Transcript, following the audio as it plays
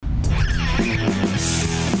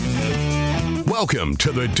Welcome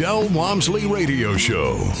to the Del Walmsley Radio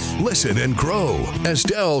Show. Listen and grow as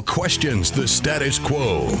Del questions the status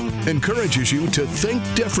quo, encourages you to think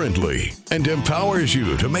differently, and empowers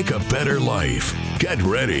you to make a better life. Get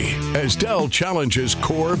ready as Del challenges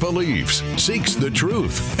core beliefs, seeks the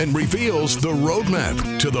truth, and reveals the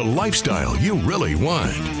roadmap to the lifestyle you really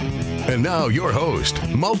want. And now your host,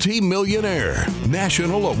 multi-millionaire,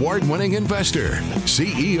 national award-winning investor,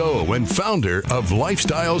 CEO and founder of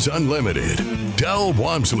Lifestyles Unlimited, Del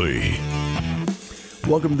Walmsley.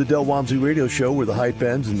 Welcome to the Del Walmsley Radio Show, where the hype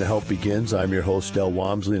ends and the help begins. I'm your host, Del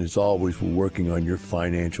Walmsley, and as always, we're working on your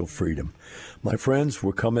financial freedom. My friends,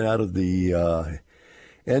 we're coming out of the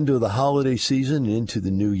end of the holiday season and into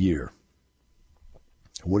the new year.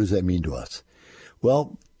 What does that mean to us?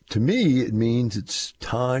 Well, to me, it means it's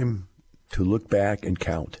time to look back and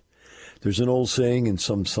count. There's an old saying in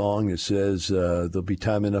some song that says, there'll be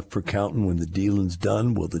time enough for counting when the dealing's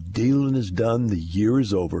done. Well, the dealing is done, the year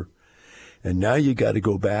is over, and now you got to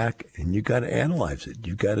go back and you got to analyze it.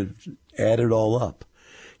 You got to add it all up.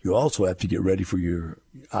 You also have to get ready for your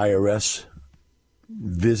IRS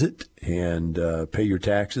visit and pay your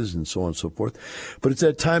taxes and so on and so forth. But it's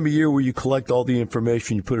that time of year where you collect all the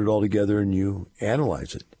information, you put it all together, and you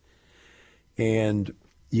analyze it. And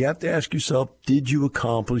you have to ask yourself, did you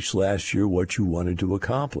accomplish last year what you wanted to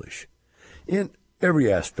accomplish? In every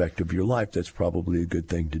aspect of your life, that's probably a good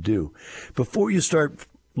thing to do. Before you start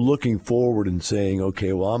looking forward and saying,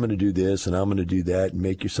 okay, well, I'm going to do this and I'm going to do that, and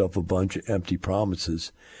make yourself a bunch of empty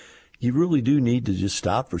promises, you really do need to just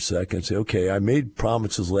stop for a second and say, okay, I made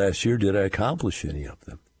promises last year. Did I accomplish any of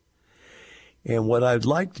them? And what I'd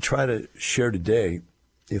like to try to share today,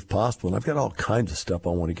 if possible, and I've got all kinds of stuff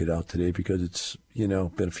I want to get out today because it's,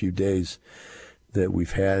 been a few days that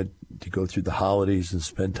we've had to go through the holidays and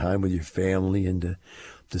spend time with your family and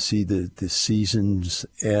to see the seasons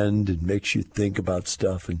end, and makes you think about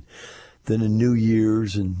stuff. And then in New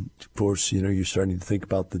Year's, and of course, you're starting to think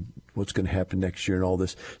about what's going to happen next year and all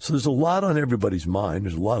this. So there's a lot on everybody's mind.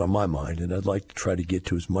 There's a lot on my mind, and I'd like to try to get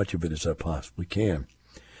to as much of it as I possibly can.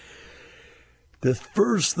 The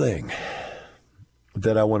first thing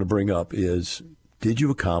that I want to bring up is, did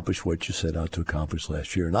you accomplish what you set out to accomplish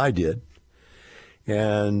last year? And I did.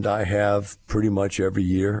 And I have pretty much every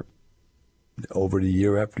year, over the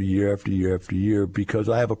year after year after year after year, because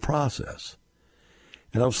I have a process.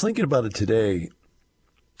 And I was thinking about it today,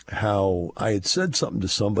 how I had said something to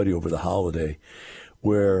somebody over the holiday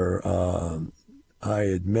where I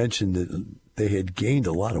had mentioned that they had gained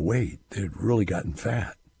a lot of weight. They had really gotten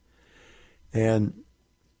fat. And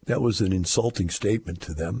that was an insulting statement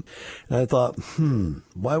to them. And I thought,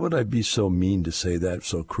 why would I be so mean to say that,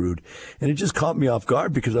 so crude? And it just caught me off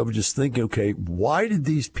guard, because I was just thinking, okay, why did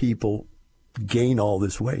these people gain all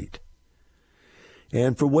this weight?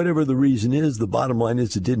 And for whatever the reason is, the bottom line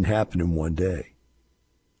is it didn't happen in one day.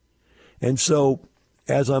 And so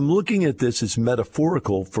as I'm looking at this, it's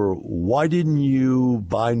metaphorical for, why didn't you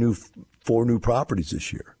buy 4 new properties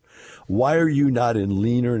this year? Why are you not in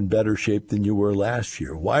leaner and better shape than you were last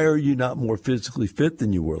year? Why are you not more physically fit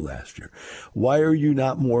than you were last year? Why are you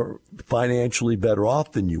not more financially better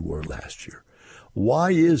off than you were last year?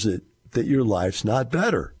 Why is it that your life's not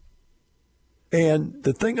better? And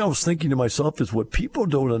the thing I was thinking to myself is, what people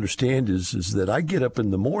don't understand is that I get up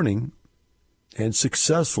in the morning, and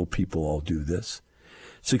successful people all do this.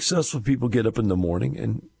 Successful people get up in the morning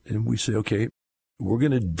and we say, okay, we're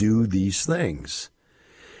going to do these things.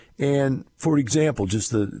 And for example,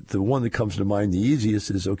 just the one that comes to mind the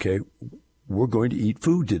easiest is, okay, we're going to eat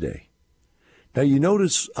food today. Now, you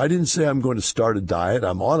notice I didn't say I'm going to start a diet.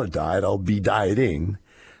 I'm on a diet. I'll be dieting.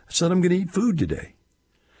 I said I'm going to eat food today.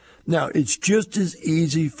 Now, it's just as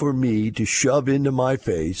easy for me to shove into my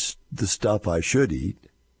face the stuff I should eat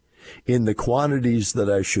in the quantities that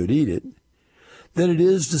I should eat it than it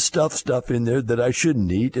is to stuff stuff in there that I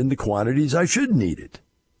shouldn't eat in the quantities I shouldn't eat it.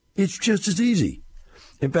 It's just as easy.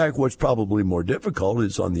 In fact, what's probably more difficult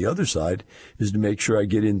is, on the other side, is to make sure I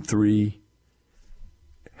get in 3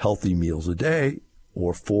 healthy meals a day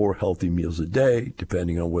or 4 healthy meals a day,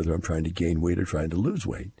 depending on whether I'm trying to gain weight or trying to lose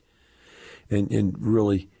weight. And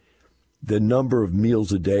really, the number of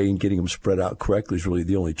meals a day and getting them spread out correctly is really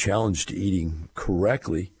the only challenge to eating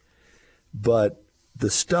correctly. But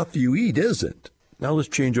the stuff you eat isn't. Now let's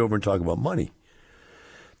change over and talk about money.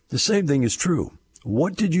 The same thing is true.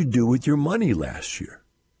 What did you do with your money last year?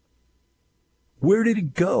 Where did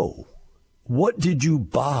it go? What did you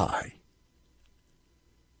buy?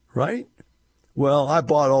 Right? Well, I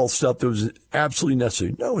bought all stuff that was absolutely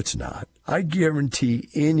necessary. No, it's not. I guarantee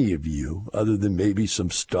any of you, other than maybe some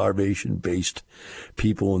starvation-based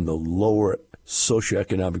people in the lower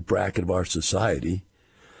socioeconomic bracket of our society,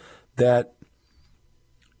 that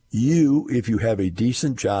you, if you have a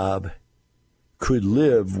decent job, could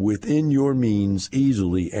live within your means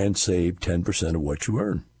easily and save 10% of what you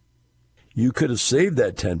earn. You could have saved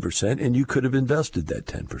that 10% and you could have invested that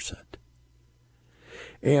 10%.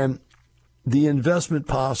 And the investment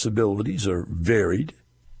possibilities are varied.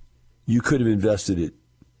 You could have invested it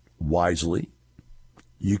wisely.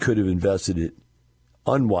 You could have invested it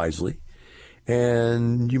unwisely.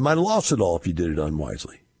 And you might have lost it all if you did it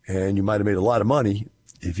unwisely. And you might have made a lot of money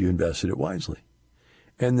if you invested it wisely.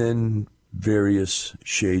 And then various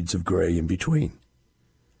shades of gray in between.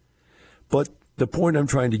 But the point I'm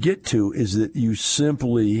trying to get to is that you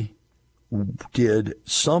simply did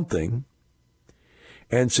something,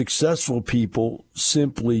 and successful people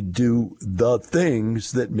simply do the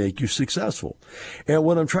things that make you successful. And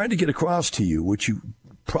what I'm trying to get across to you, which you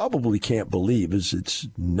probably can't believe, is it's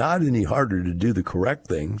not any harder to do the correct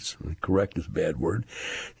things, correct is a bad word,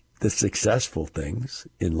 the successful things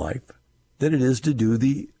in life, than it is to do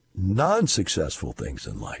the non-successful things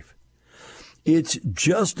in life. It's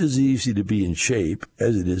just as easy to be in shape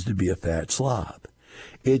as it is to be a fat slob.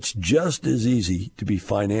 It's just as easy to be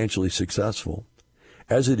financially successful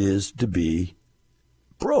as it is to be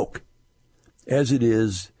broke, as it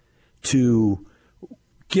is to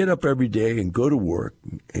get up every day and go to work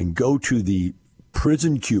and go to the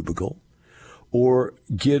prison cubicle or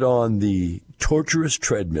get on the torturous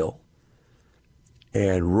treadmill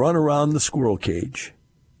and run around the squirrel cage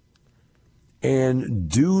and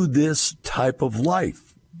do this type of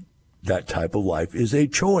life. That type of life is a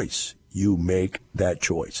choice. You make that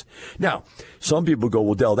choice. Now, some people go,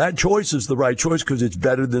 well, Del, that choice is the right choice because it's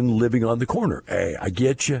better than living on the corner. Hey, I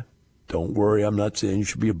get you. Don't worry. I'm not saying you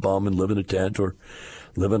should be a bum and live in a tent or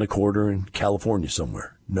live in a quarter in California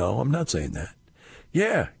somewhere. No, I'm not saying that.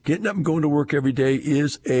 Yeah, getting up and going to work every day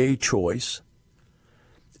is a choice.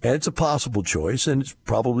 And it's a possible choice, and it's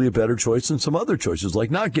probably a better choice than some other choices, like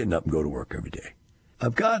not getting up and go to work every day.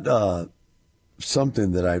 I've got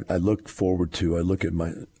something that I look forward to. I look at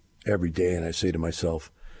my every day, and I say to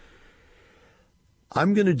myself,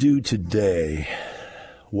 I'm going to do today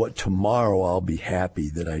what tomorrow I'll be happy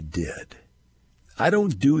that I did. I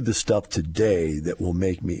don't do the stuff today that will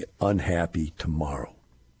make me unhappy tomorrow.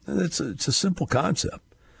 And it's a simple concept.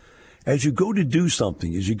 As you go to do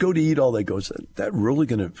something, as you go to eat all that goes, that really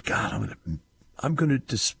going to, God, I'm going to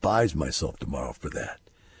despise myself tomorrow for that.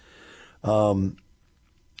 I'm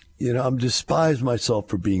despise myself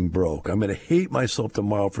for being broke. I'm going to hate myself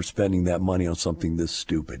tomorrow for spending that money on something this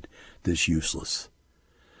stupid, this useless.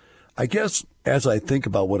 I guess as I think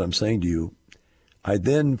about what I'm saying to you, I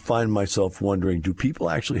then find myself wondering, do people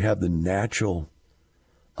actually have the natural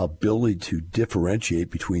ability to differentiate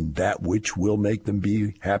between that which will make them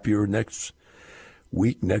be happier next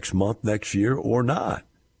week, next month, next year, or not?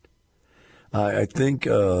 I think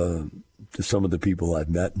to some of the people I've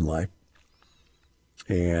met in life,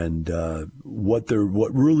 and what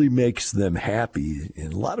really makes them happy,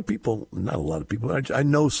 and not a lot of people, I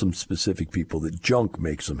know some specific people that junk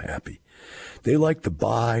makes them happy. They like to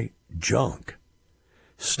buy junk.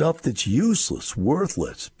 Stuff that's useless,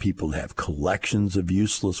 worthless. People have collections of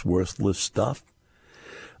useless, worthless stuff.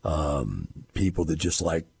 People that just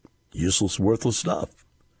like useless, worthless stuff.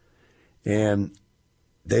 And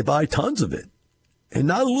they buy tons of it. And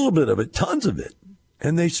not a little bit of it, tons of it.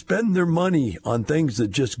 And they spend their money on things that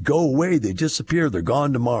just go away. They disappear. They're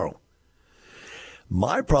gone tomorrow.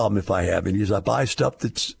 My problem, if I have any, is I buy stuff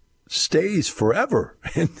that's stays forever,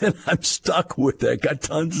 and then I'm stuck with it. I got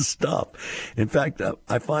tons of stuff. In fact,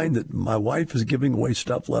 I find that my wife is giving away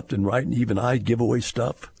stuff left and right, and even I give away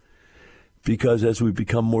stuff because as we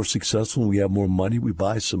become more successful and we have more money, we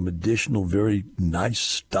buy some additional very nice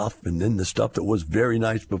stuff, and then the stuff that was very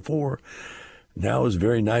nice before now is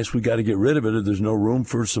very nice. We got to get rid of it, or there's no room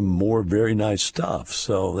for some more very nice stuff.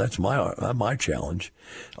 So that's my challenge.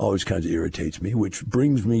 Always kind of irritates me, which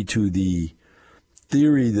brings me to the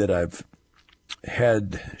theory that I've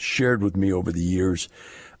had shared with me over the years,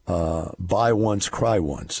 buy once, cry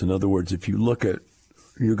once. In other words, if you look at,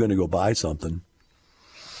 you're going to go buy something,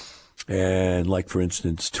 and like, for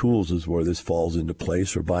instance, tools is where this falls into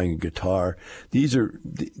place, or buying a guitar. These are,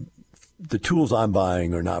 the tools I'm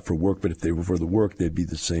buying are not for work, but if they were for the work, they'd be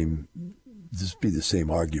the same, this be the same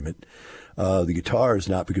argument. The guitar is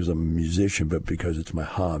not because I'm a musician, but because it's my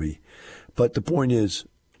hobby. But the point is,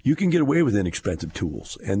 you can get away with inexpensive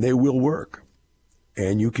tools, and they will work.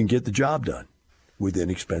 And you can get the job done with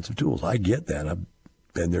inexpensive tools. I get that. I've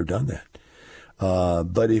been there, done that.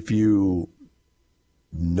 But if you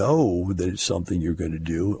know that it's something you're going to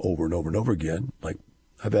do over and over and over again, like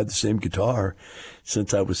I've had the same guitar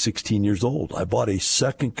since I was 16 years old. I bought a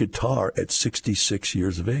second guitar at 66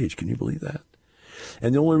 years of age. Can you believe that?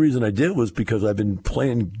 And the only reason I did was because I've been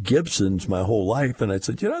playing Gibsons my whole life, and I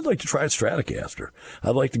said, I'd like to try a Stratocaster.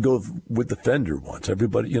 I'd like to go with the Fender once.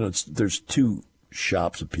 Everybody, there's two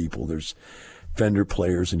shops of people. There's Fender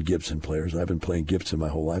players and Gibson players, and I've been playing Gibson my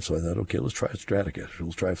whole life, so I thought, okay, let's try a Stratocaster.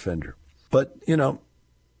 Let's try a Fender. But, you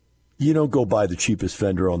don't go buy the cheapest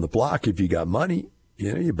Fender on the block if you got money.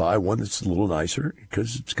 You buy one that's a little nicer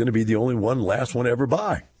because it's going to be the only last one to ever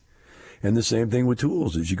buy. And the same thing with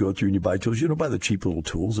tools. As you go through and you buy tools, you don't buy the cheap little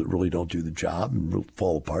tools that really don't do the job and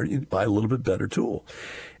fall apart. You buy a little bit better tool.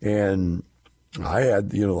 And I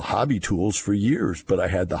had, hobby tools for years, but I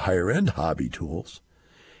had the higher end hobby tools,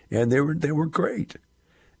 and they were great.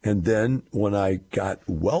 And then when I got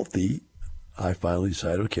wealthy, I finally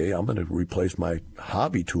decided, okay, I'm going to replace my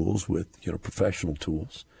hobby tools with, professional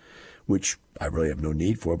tools, which I really have no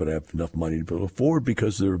need for, but I have enough money to be able to afford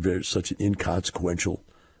because they're such an inconsequential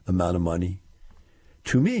amount of money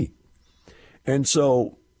to me. And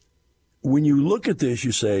so when you look at this,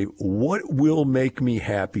 you say, what will make me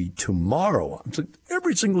happy tomorrow? So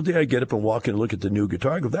every single day I get up and walk in and look at the new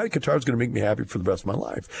guitar. I go, that guitar is going to make me happy for the rest of my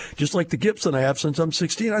life. Just like the Gibson I have since I'm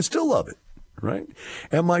 16, I still love it, right?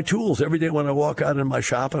 And my tools, every day when I walk out in my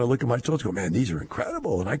shop and I look at my tools, I go, man, these are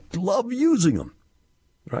incredible, and I love using them,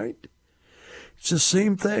 right? It's the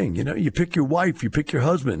same thing. You pick your wife, you pick your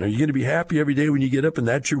husband. Are you going to be happy every day when you get up and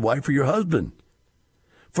that's your wife or your husband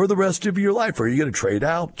for the rest of your life? Or are you going to trade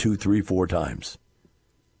out 2, 3, 4 times?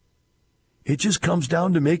 It just comes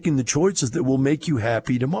down to making the choices that will make you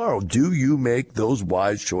happy tomorrow. Do you make those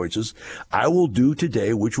wise choices? I will do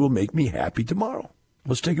today, which will make me happy tomorrow.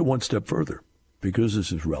 Let's take it one step further because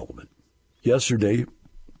this is relevant. Yesterday,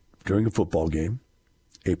 during a football game,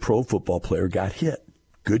 a pro football player got hit.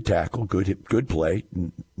 Good tackle, good play,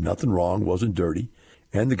 nothing wrong, wasn't dirty.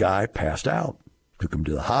 And the guy passed out. Took him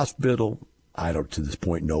to the hospital. I don't, to this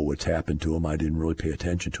point, know what's happened to him. I didn't really pay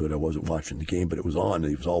attention to it. I wasn't watching the game, but it was on, and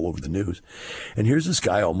he was all over the news. And here's this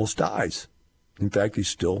guy almost dies. In fact, he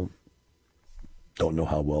still don't know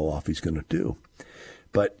how well off he's going to do.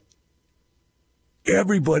 But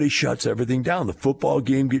everybody shuts everything down. The football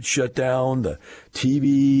game gets shut down, the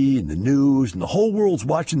TV and the news, and the whole world's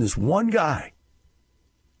watching this one guy.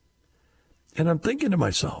 And I'm thinking to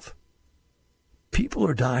myself, people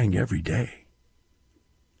are dying every day.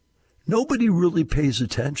 Nobody really pays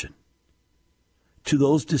attention to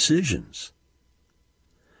those decisions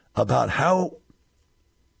about how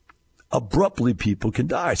abruptly people can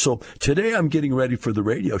die. So today I'm getting ready for the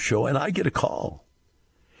radio show, and I get a call.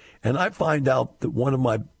 And I find out that one of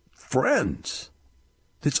my friends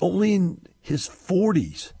that's only in his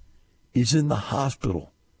 40s is in the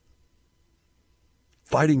hospital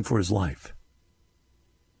fighting for his life.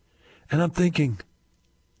 And I'm thinking,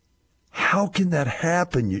 how can that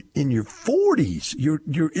happen in your 40s?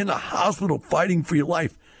 You're in a hospital fighting for your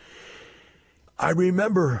life. I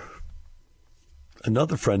remember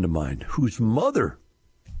another friend of mine whose mother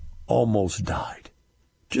almost died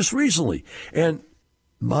just recently. And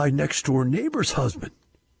my next door neighbor's husband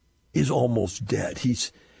is almost dead.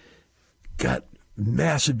 He's got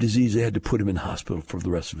massive disease. They had to put him in hospital for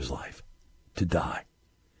the rest of his life to die.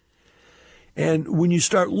 And when you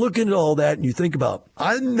start looking at all that and you think about,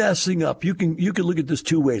 I'm messing up, you can look at this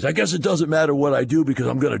two ways. I guess it doesn't matter what I do because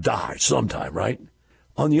I'm going to die sometime, right?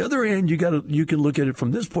 On the other hand, you can look at it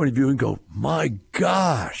from this point of view and go, my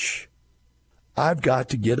gosh, I've got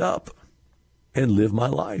to get up and live my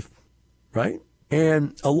life, right?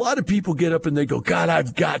 And a lot of people get up and they go, God,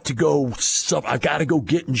 I've got to go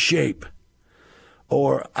get in shape,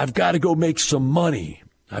 or I've got to go make some money.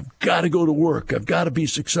 I've got to go to work. I've got to be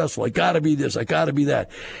successful. I got to be this. I got to be that.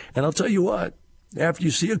 And I'll tell you what, after you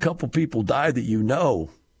see a couple people die that you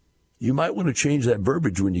might want to change that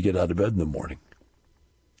verbiage when you get out of bed in the morning.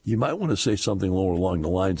 You might want to say something along the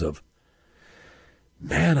lines of,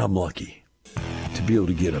 man, I'm lucky to be able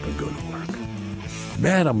to get up and go to work.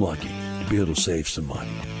 Man, I'm lucky to be able to save some money.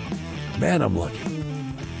 Man, I'm lucky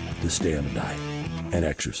to stay on a diet and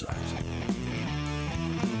exercise.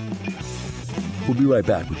 We'll be right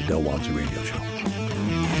back with the Del Walmsley Radio Show.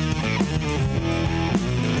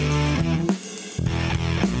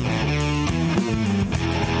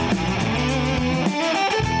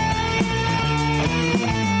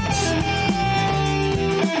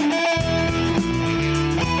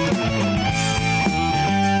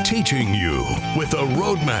 Teaching you with a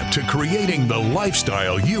roadmap to creating the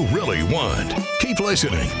lifestyle you really want. Keep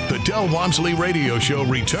listening. The Del Walmsley Radio Show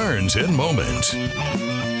returns in moments.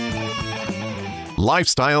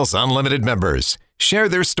 Lifestyles Unlimited members share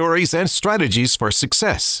their stories and strategies for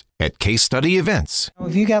success at case study events.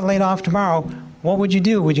 If you got laid off tomorrow, what would you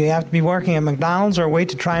do? Would you have to be working at McDonald's or wait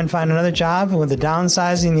to try and find another job with the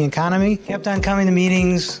downsizing the economy? Kept on coming to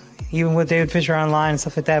meetings, even with David Fisher online and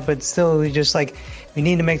stuff like that, but still we just like, we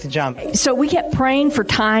need to make the jump. So we kept praying for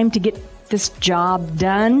time to get this job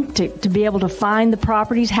done, to be able to find the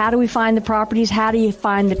properties. How do we find the properties? How do you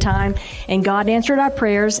find the time? And God answered our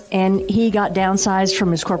prayers, and he got downsized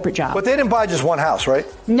from his corporate job. But they didn't buy just one house, right?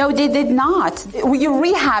 No, they did not. You're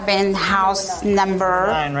rehabbing house number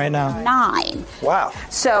 9 right now. 9. Wow.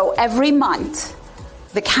 So every month,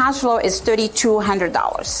 the cash flow is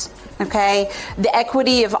 $3,200. Okay? The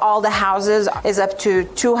equity of all the houses is up to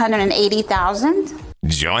 $280,000.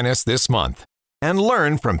 Join us this month and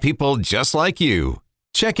learn from people just like you.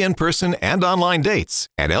 Check in-person and online dates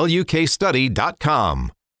at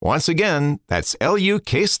lukstudy.com. Once again, that's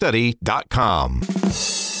lukstudy.com.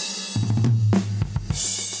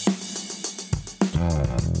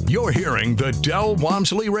 You're hearing the Del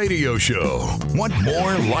Walmsley Radio Show. Want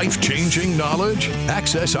more life-changing knowledge?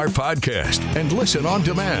 Access our podcast and listen on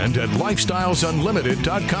demand at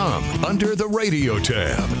lifestylesunlimited.com under the radio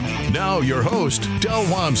tab. Now your host, Del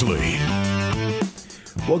Walmsley.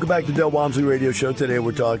 Welcome back to Del Walmsley Radio Show. Today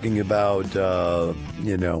we're talking about, where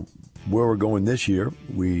we're going this year.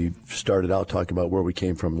 We started out talking about where we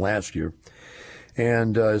came from last year.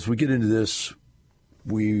 And as we get into this,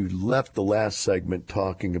 we left the last segment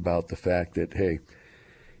talking about the fact that, hey,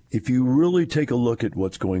 if you really take a look at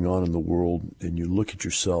what's going on in the world and you look at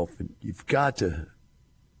yourself, and you've got to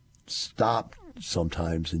stop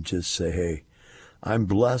sometimes and just say, hey, I'm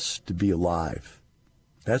blessed to be alive.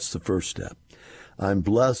 That's the first step. I'm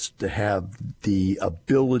blessed to have the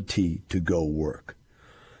ability to go work,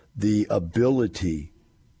 the ability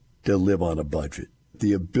to live on a budget,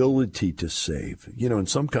 the ability to save. In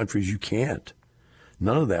some countries you can't.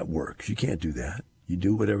 None of that works. You can't do that. You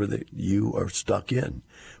do whatever you are stuck in.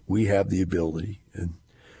 We have the ability, and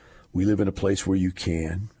we live in a place where you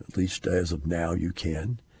can, at least as of now, you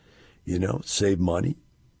can, save money,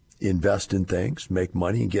 invest in things, make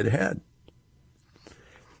money, and get ahead.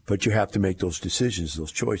 But you have to make those decisions,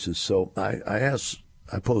 those choices. So I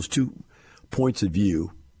posed 2 points of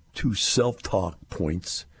view, 2 self-talk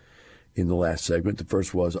points in the last segment. The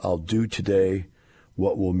first was, I'll do today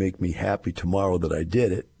what will make me happy tomorrow that I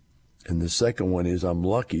did it. And the second one is, I'm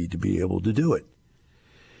lucky to be able to do it.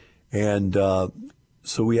 And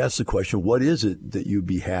so we asked the question, what is it that you'd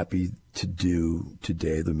be happy to do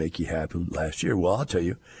today that make you happy last year? Well, I'll tell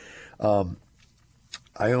you,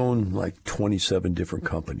 I own like 27 different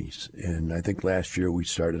companies. And I think last year we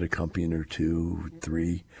started a company or 2,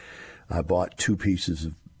 3. I bought 2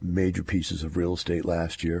 major pieces of real estate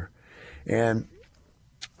last year. And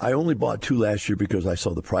I only bought 2 last year because I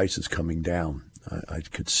saw the prices coming down. I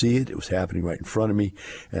could see it. It was happening right in front of me.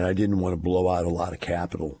 And I didn't want to blow out a lot of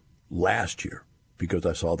capital last year because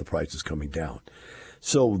I saw the prices coming down.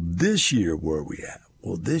 So this year, where are we at?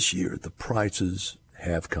 Well, this year, the prices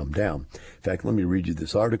have come down. In fact, let me read you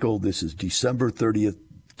this article. This is December 30th,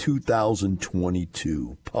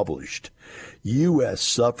 2022, published. U.S.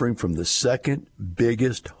 suffering from the second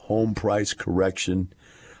biggest home price correction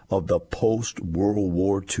of the post-World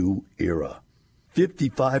War II era.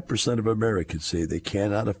 55% of Americans say they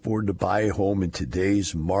cannot afford to buy a home in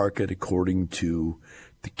today's market, according to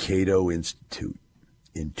the Cato Institute.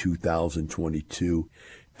 In 2022,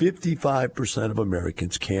 55% of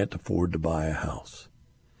Americans can't afford to buy a house.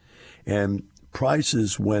 And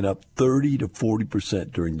prices went up 30 to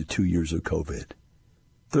 40% during the 2 years of COVID.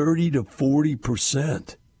 30 to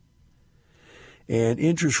 40%. And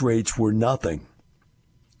interest rates were nothing.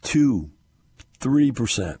 2,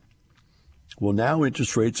 3%. Well, now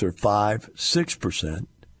interest rates are 5, 6%,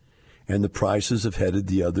 and the prices have headed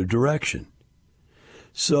the other direction.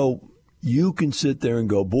 So you can sit there and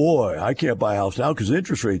go, boy, I can't buy a house now because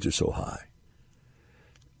interest rates are so high.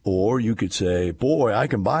 Or you could say, boy, I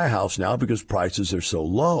can buy a house now because prices are so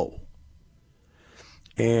low.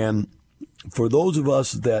 And for those of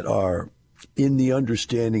us that are in the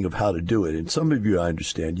understanding of how to do it, and some of you I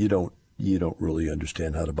understand, you don't really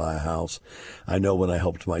understand how to buy a house. I know when I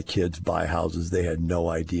helped my kids buy houses, they had no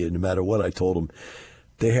idea. No matter what I told them,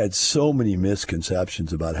 they had so many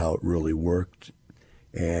misconceptions about how it really worked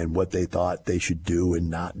and what they thought they should do and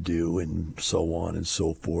not do and so on and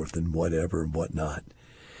so forth and whatever and whatnot.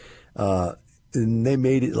 And they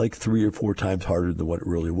made it like 3 or 4 times harder than what it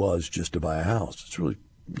really was just to buy a house. It's really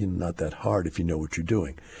not that hard if you know what you're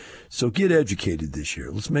doing. So get educated this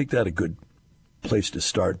year. Let's make that a good place to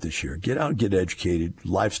start this year. Get out and get educated.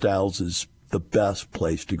 Lifestyles is the best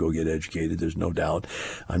place to go get educated. There's no doubt.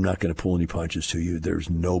 I'm not going to pull any punches to you. There's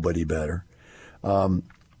nobody better.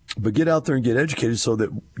 But get out there and get educated so that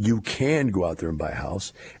you can go out there and buy a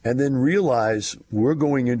house, and then realize we're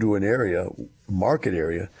going into an market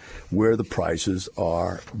area, where the prices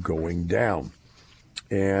are going down.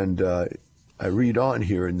 And I read on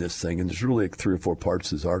here in this thing, and there's really like 3 or 4 parts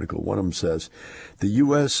to this article. One of them says, the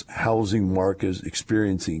U.S. housing market is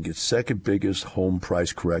experiencing its second biggest home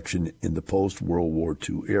price correction in the post-World War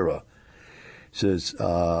II era. It says,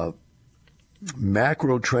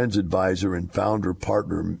 Macro Trends advisor and founder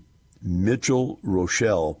partner Mitchell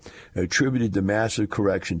Rochelle attributed the massive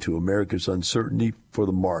correction to America's uncertainty for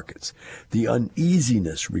the markets, the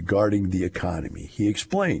uneasiness regarding the economy. He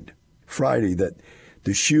explained Friday that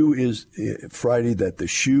the shoe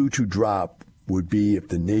to drop would be if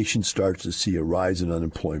the nation starts to see a rise in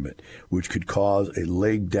unemployment, which could cause a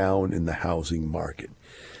leg down in the housing market.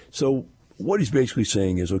 So what he's basically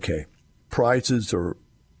saying is, okay, prices are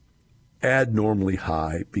abnormally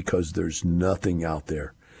high because there's nothing out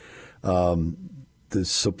there. The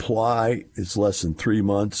supply is less than 3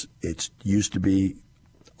 months. It used to be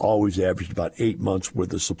always averaged about 8 months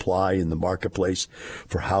worth of supply in the marketplace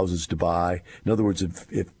for houses to buy. In other words,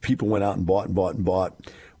 if people went out and bought,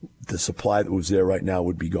 the supply that was there right now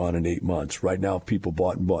would be gone in 8 months. Right now, if people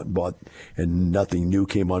bought and nothing new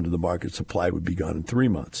came onto the market, supply would be gone in 3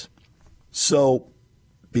 months. So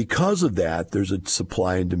because of that, there's a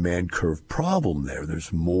supply and demand curve problem there.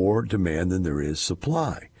 There's more demand than there is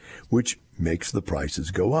supply, which makes the prices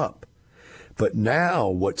go up. But now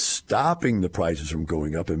what's stopping the prices from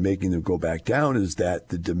going up and making them go back down is that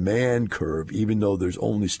the demand curve, even though there's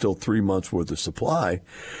only still 3 months worth of supply,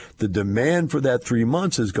 the demand for that 3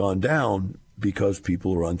 months has gone down because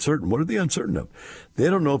people are uncertain. What are they uncertain of? They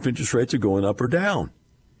don't know if interest rates are going up or down.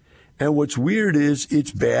 And what's weird is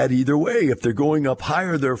it's bad either way. If they're going up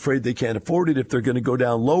higher, they're afraid they can't afford it. If they're going to go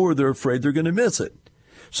down lower, they're afraid they're going to miss it.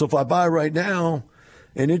 So if I buy right now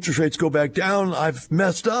and interest rates go back down, I've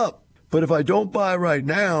messed up. But if I don't buy right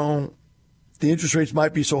now, the interest rates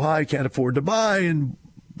might be so high I can't afford to buy. And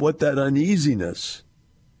what that uneasiness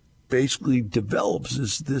basically develops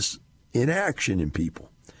is this inaction in people.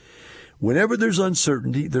 Whenever there's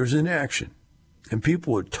uncertainty, there's inaction. And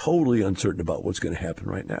people are totally uncertain about what's going to happen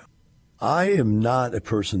right now. I am not a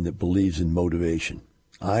person that believes in motivation.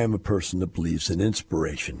 I am a person that believes in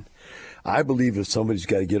inspiration. I believe if somebody's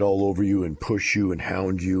got to get all over you and push you and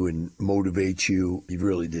hound you and motivate you, you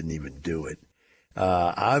really didn't even do it.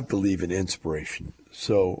 I believe in inspiration.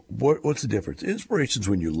 So what's the difference? Inspiration is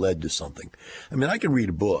when you're led to something. I mean, I can read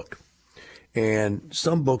a book, and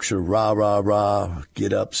some books are rah, rah, rah,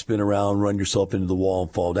 get up, spin around, run yourself into the wall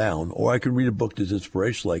and fall down. Or I can read a book that's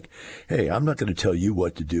inspirational, like, hey, I'm not going to tell you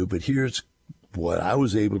what to do, but here's what I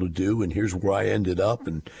was able to do, and here's where I ended up,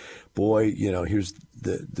 and boy, here's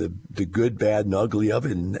the good, bad, and ugly of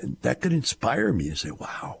it, and that could inspire me to say,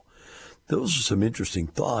 wow, those are some interesting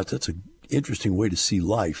thoughts. That's an interesting way to see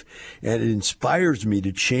life, and it inspires me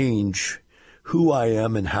to change who I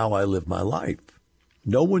am and how I live my life.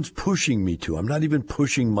 No one's pushing me to. I'm not even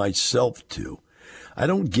pushing myself to. I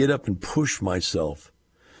don't get up and push myself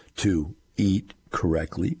to eat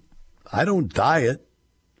correctly. I don't diet.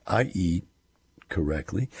 I eat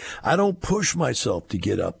correctly. I don't push myself to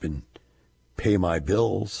get up and pay my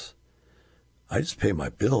bills. I just pay my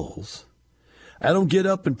bills. I don't get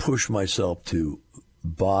up and push myself to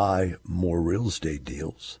buy more real estate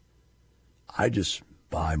deals. I just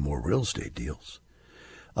buy more real estate deals.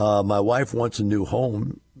 My wife wants a new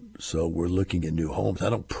home, so we're looking at new homes. I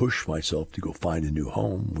don't push myself to go find a new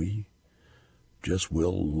home. We just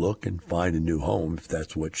will look and find a new home if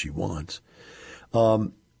that's what she wants.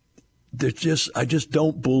 I just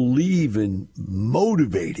don't believe in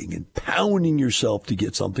motivating and pounding yourself to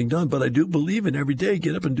get something done. But I do believe in every day,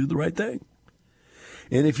 get up and do the right thing.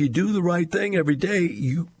 And if you do the right thing every day,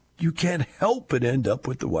 you can't help but end up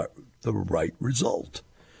with the right result.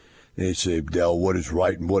 And they say, Del, what is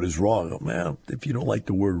right and what is wrong? Well, if you don't like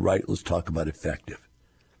the word right, let's talk about effective.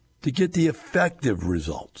 To get the effective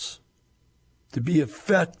results, to be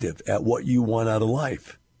effective at what you want out of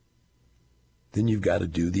life, then you've got to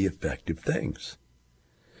do the effective things.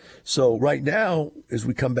 So right now, as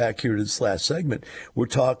we come back here to this last segment, we're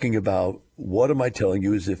talking about what am I telling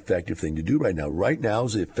you is the effective thing to do right now. Right now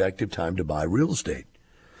is the effective time to buy real estate.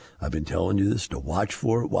 I've been telling you this, to watch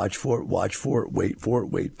for it, watch for it, watch for it, wait for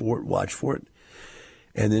it, wait for it, watch for it,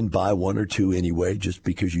 and then buy one or two anyway, just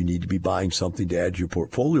because you need to be buying something to add to your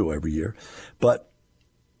portfolio every year. But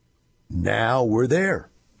Now we're there.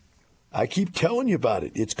 I keep telling you about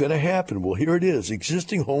it. It's going to happen. Well, here it is.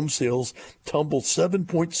 Existing home sales tumbled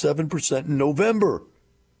 7.7% in November.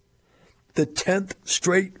 The 10th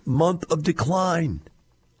straight month of decline.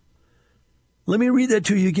 Let me read that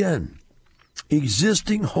to you again.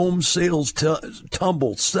 Existing home sales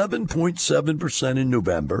tumbled 7.7% in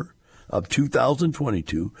November of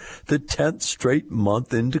 2022, the 10th straight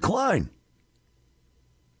month in decline.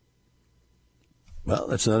 Well,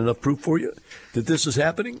 that's not enough proof for you that this is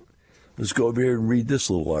happening. Let's go over here and read this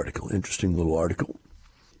little article, interesting little article.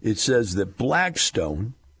 It says that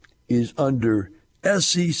Blackstone is under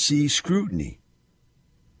SEC scrutiny,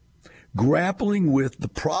 grappling with the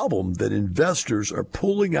problem that investors are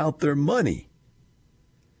pulling out their money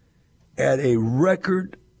at a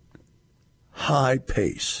record high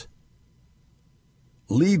pace,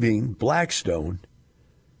 leaving Blackstone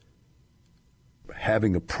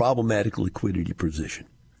having a problematic liquidity position.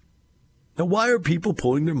 Now, why are people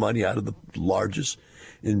pulling their money out of the largest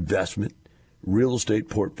investment real estate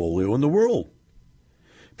portfolio in the world?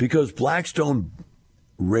 Because Blackstone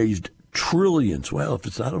raised trillions. Well,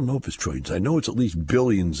 I don't know if it's trillions. I know it's at least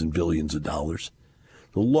billions and billions of dollars.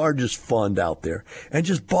 The largest fund out there, and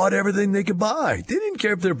just bought everything they could buy. They didn't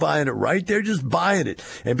care if they're buying it right. They're just buying it.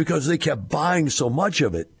 And because they kept buying so much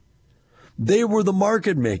of it, they were the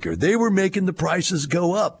market maker. They were making the prices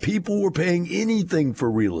go up. People were paying anything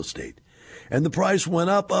for real estate. And the price went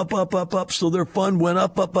up, up, up, up, up. So their fund went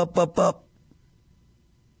up, up, up, up, up.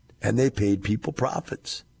 And they paid people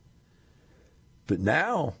profits. But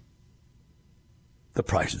now, the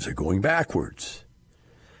prices are going backwards.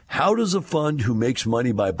 How does a fund who makes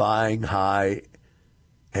money by buying high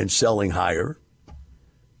and selling higher,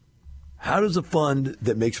 how does a fund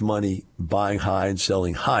that makes money buying high and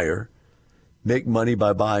selling higher make money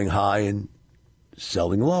by buying high and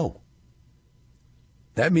selling low?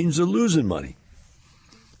 That means they're losing money.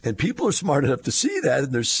 And people are smart enough to see that,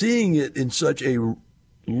 and they're seeing it in such a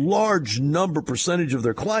large percentage of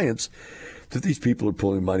their clients that these people are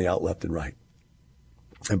pulling money out left and right.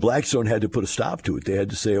 And Blackstone had to put a stop to it. They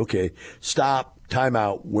had to say, okay, stop, time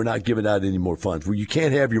out. We're not giving out any more funds. You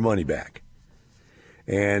can't have your money back.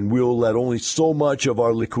 And we'll let only so much of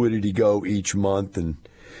our liquidity go each month. And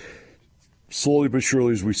slowly but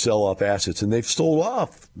surely as we sell off assets. And they've sold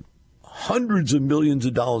off hundreds of millions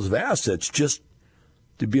of dollars of assets just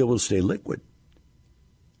to be able to stay liquid.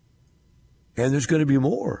 And there's going to be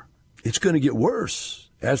more. It's going to get worse.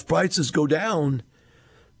 As prices go down,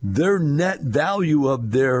 their net value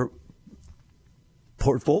of their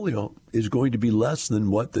portfolio is going to be less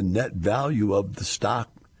than what the net value of the stock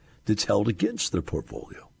that's held against their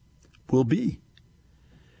portfolio will be.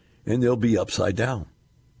 And they'll be upside down.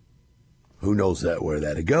 Who knows where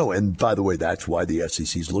that'll go? And by the way, that's why the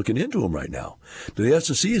SEC is looking into them right now. But the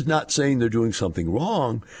SEC is not saying they're doing something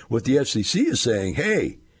wrong. What the SEC is saying,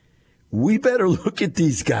 hey, we better look at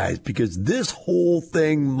these guys because this whole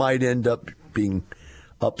thing might end up being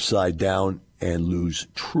upside down and lose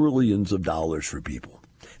trillions of dollars for people.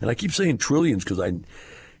 And I keep saying trillions because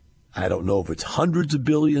I don't know if it's hundreds of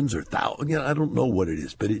billions or thousands. I don't know what it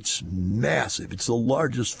is, but it's massive. It's the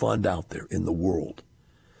largest fund out there in the world.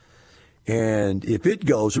 And if it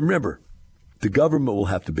goes, remember, the government will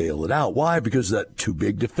have to bail it out. Why? Because that too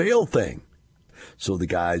big to fail thing. So the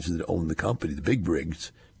guys that own the company, the big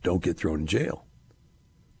rigs, don't get thrown in jail.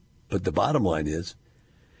 But the bottom line is,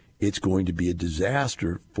 it's going to be a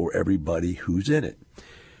disaster for everybody who's in it.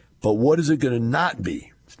 But what is it going to not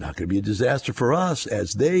be? It's not going to be a disaster for us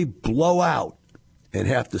as they blow out and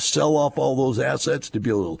have to sell off all those assets to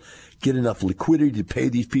be able to get enough liquidity to pay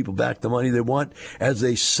these people back the money they want. As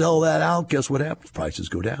they sell that out, guess what happens? Prices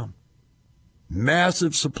go down.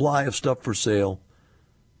 Massive supply of stuff for sale.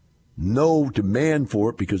 No demand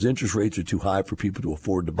for it because interest rates are too high for people to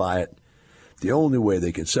afford to buy it. The only way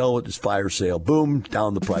they can sell it is fire sale. Boom,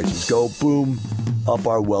 down the prices go. Boom, up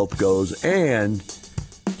our wealth goes. And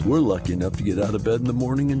we're lucky enough to get out of bed in the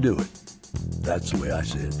morning and do it. That's the way I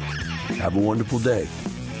see it. Have a wonderful day.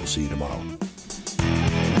 We'll see you tomorrow.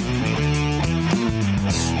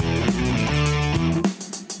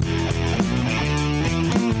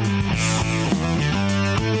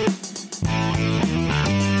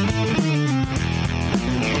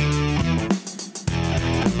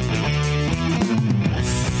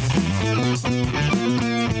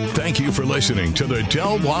 Thank you for listening to the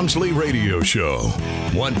Del Walmsley Radio Show.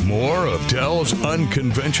 Want more of Del's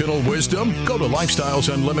unconventional wisdom? Go to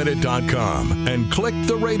lifestylesunlimited.com and click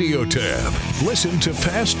the radio tab. Listen to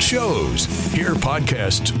past shows, hear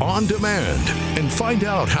podcasts on demand, and find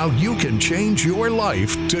out how you can change your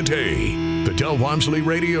life today. The Del Walmsley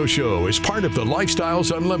Radio Show is part of the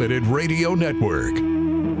Lifestyles Unlimited Radio Network.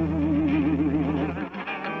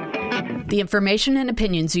 The information and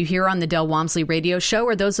opinions you hear on the Del Walmsley Radio Show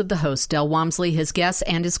are those of the host, Del Walmsley, his guests,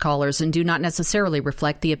 and his callers, and do not necessarily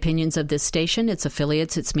reflect the opinions of this station, its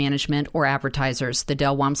affiliates, its management, or advertisers. The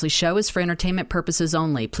Del Walmsley Show is for entertainment purposes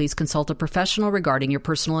only. Please consult a professional regarding your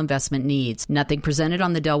personal investment needs. Nothing presented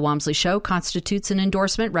on the Del Walmsley Show constitutes an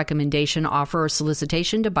endorsement, recommendation, offer, or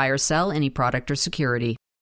solicitation to buy or sell any product or security.